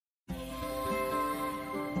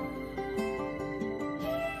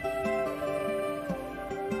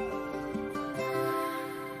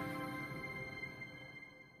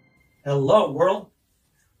Hello, world.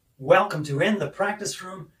 Welcome to In the Practice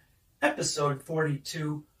Room, episode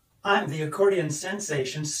 42. I'm the accordion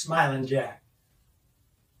sensation, Smilin Jack.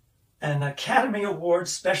 An Academy Award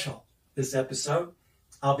special this episode.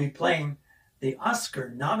 I'll be playing the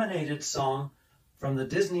Oscar-nominated song from the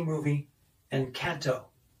Disney movie Encanto.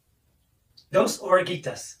 Dos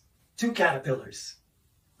Oruguitas, two caterpillars.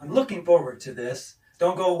 I'm looking forward to this.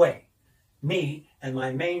 Don't go away. Me and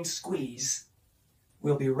my main squeeze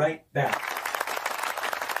will be right back.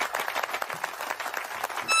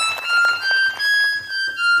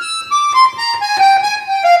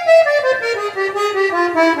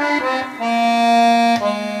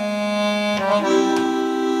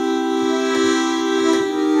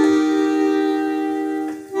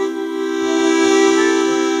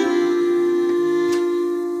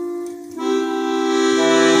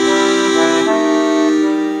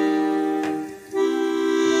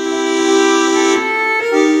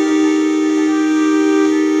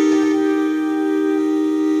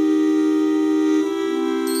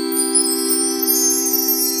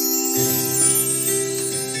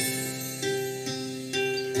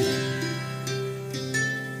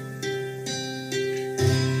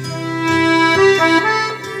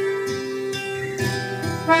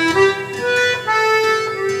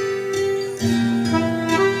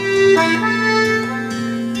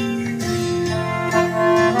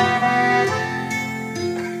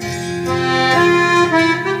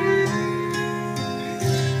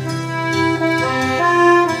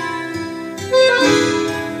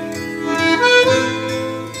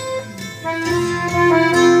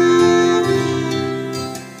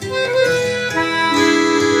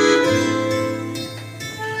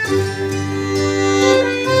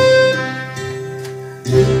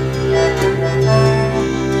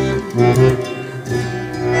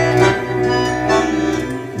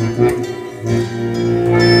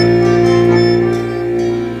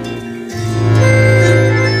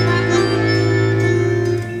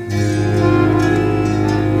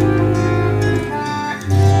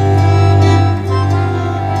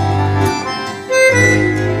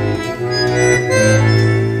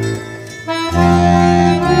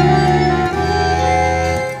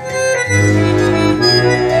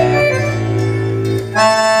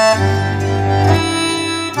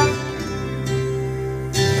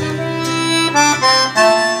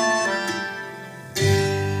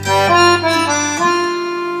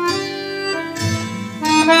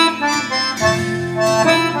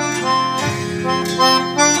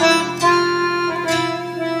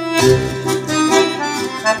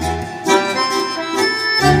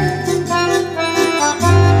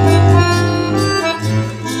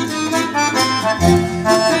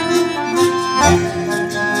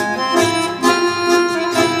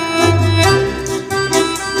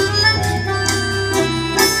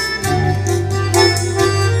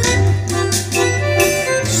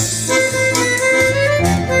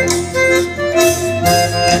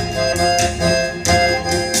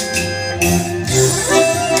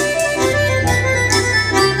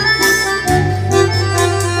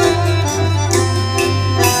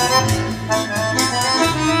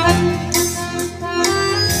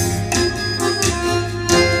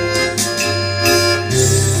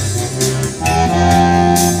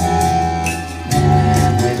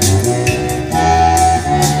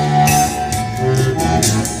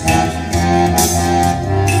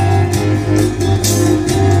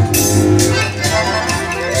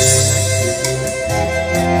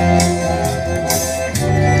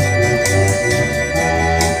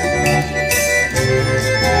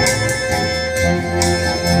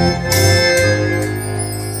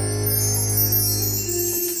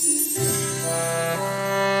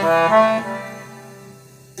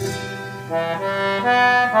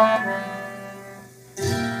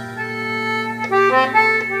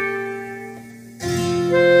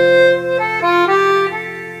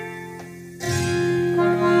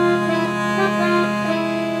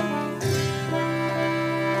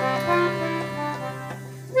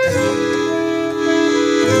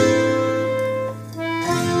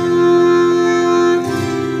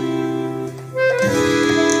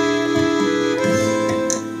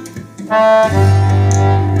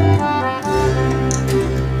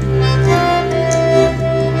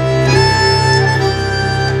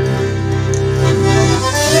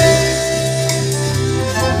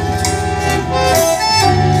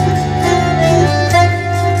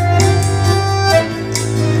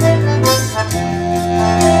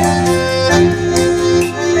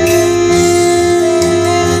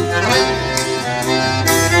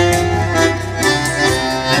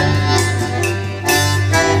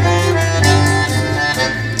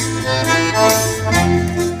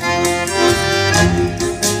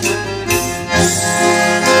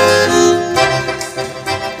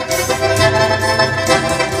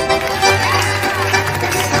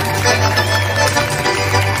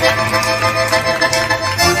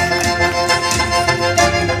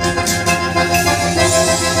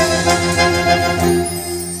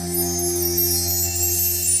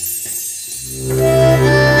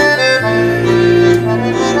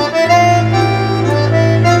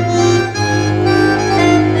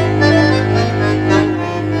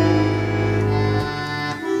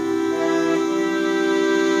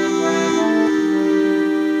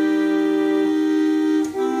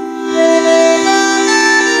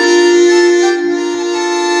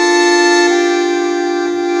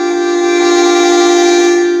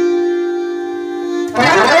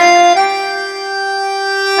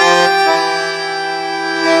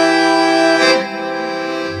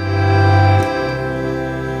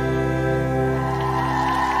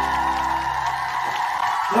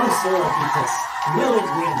 Oruguitas. Will it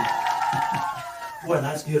win? Boy,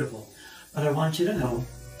 that's beautiful. But I want you to know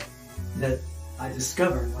that I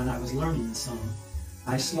discovered when I was learning the song,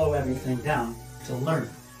 I slow everything down to learn.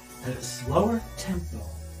 At a slower tempo,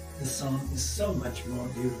 the song is so much more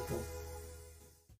beautiful.